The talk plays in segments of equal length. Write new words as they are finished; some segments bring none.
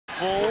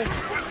full.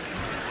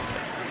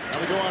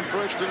 Now we go on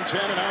 1st and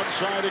 10, and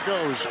outside it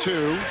goes.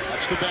 2.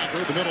 That's the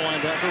backer, the middle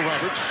linebacker,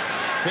 Roberts.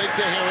 Fake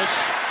to Harris,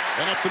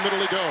 and up the middle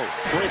he go.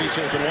 Brady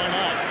taken, why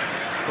not?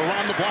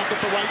 Around the block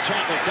at the right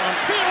tackle.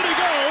 Downfield he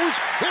goes.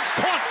 It's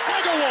caught.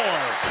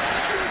 Agholor.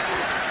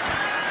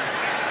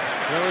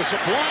 There is a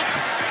block,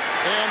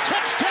 and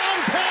touchdown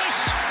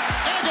pass.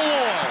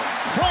 Agholor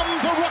from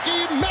the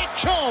rookie, Mac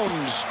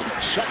Jones.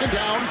 2nd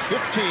down,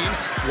 15.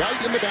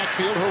 White in the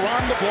backfield.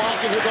 Haran the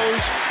block, and here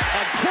goes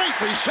a great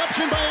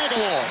reception by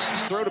Agholor.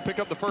 Throw to pick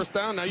up the 1st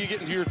down. Now you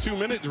get into your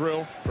 2-minute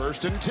drill.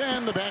 1st and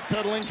 10. The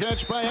backpedaling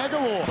catch by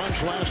Agholor.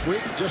 Bunch last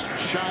week, just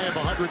shy of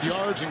 100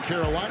 yards in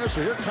Carolina.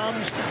 So here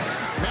comes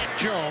Mac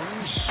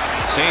Jones.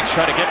 Saints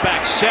try to get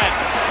back set.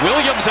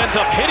 Williams ends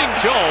up hitting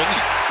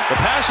Jones. The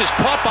pass is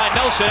caught by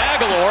Nelson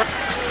Agholor.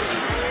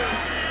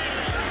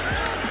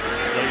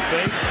 They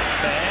fake.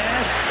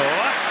 Pass.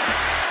 Caught.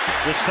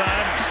 This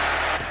time.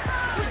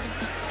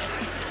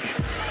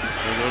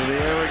 They go to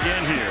the air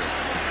again here.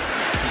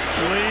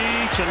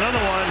 Leach. Another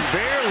one.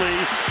 Barely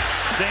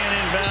staying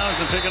in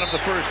bounds and picking up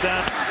the 1st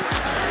down.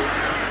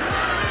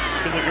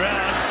 To the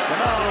ground.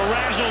 Oh,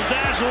 razzle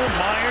dazzle.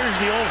 Myers,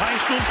 the old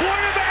high school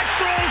quarterback,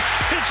 throws.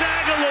 It's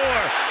Agholor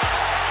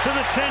to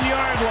the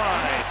 10-yard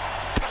line.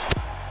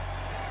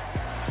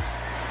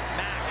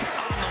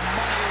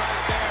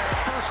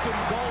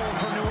 And goal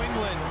for New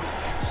England.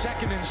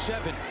 2nd and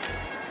 7.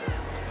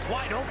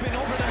 Wide open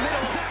over the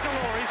middle.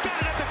 Agholor. He's got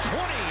it at the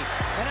 20.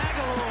 And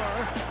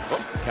Agholor.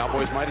 Oh,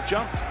 Cowboys might have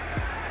jumped.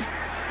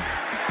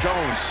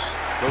 Jones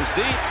goes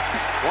deep.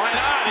 Why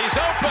not? He's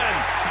open.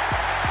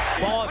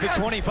 Ball at the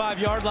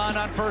 25-yard line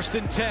on 1st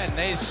and 10.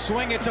 They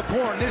swing it to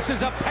Bourne. This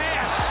is a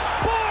pass.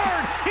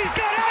 Bourne. He's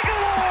got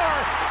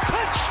Agholor.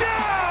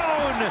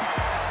 Touchdown.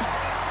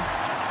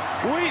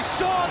 We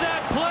saw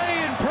that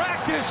play in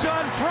practice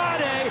on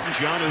Friday.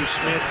 Jonnu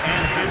Smith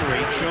and Henry.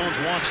 Jones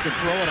wants to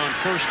throw it on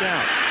 1st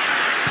down.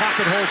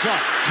 Pocket holds up.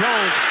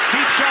 Jones,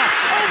 deep shot,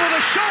 over the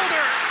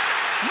shoulder.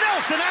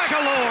 Nelson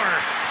Agholor,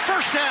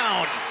 1st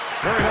down.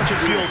 Very much in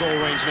field goal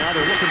range now.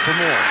 They're looking for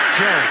more.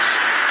 Jones,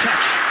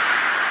 catch.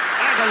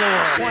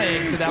 Agholor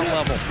playing to that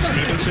level.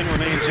 Stevenson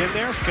remains in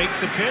there. Fake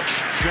the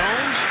pitch.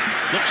 Jones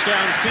looks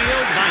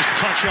downfield. Nice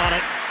touch on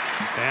it.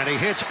 And he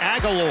hits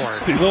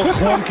Agholor. A little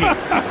clunky.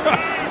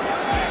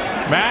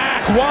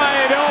 Mac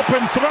wide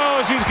open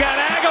throws. He's got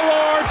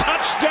Agholor.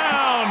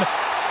 Touchdown,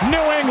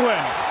 New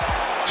England.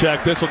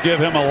 Check. This will give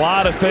him a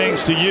lot of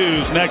things to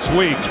use next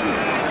week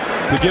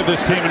to give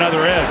this team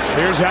another edge.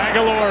 Here's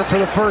Agholor for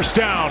the 1st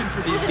down.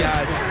 For these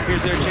guys,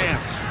 here's their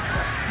chance.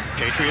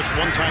 Patriots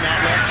 1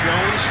 timeout left.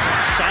 Jones,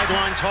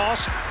 sideline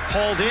toss,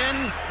 hauled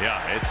in.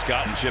 Yeah, it's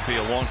gotten chippy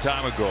a long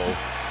time ago.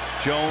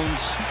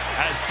 Jones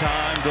has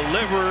time,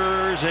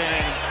 delivers,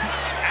 and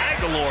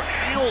Agholor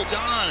held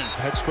on.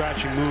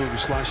 Head-scratching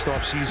moves last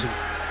offseason.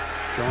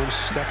 Jones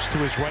steps to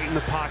his right in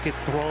the pocket,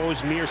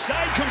 throws near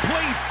side,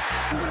 completes.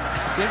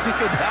 San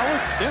Francisco,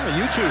 Dallas? Yeah,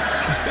 YouTube.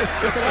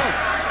 Look it up.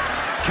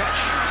 Catch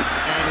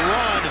and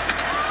run.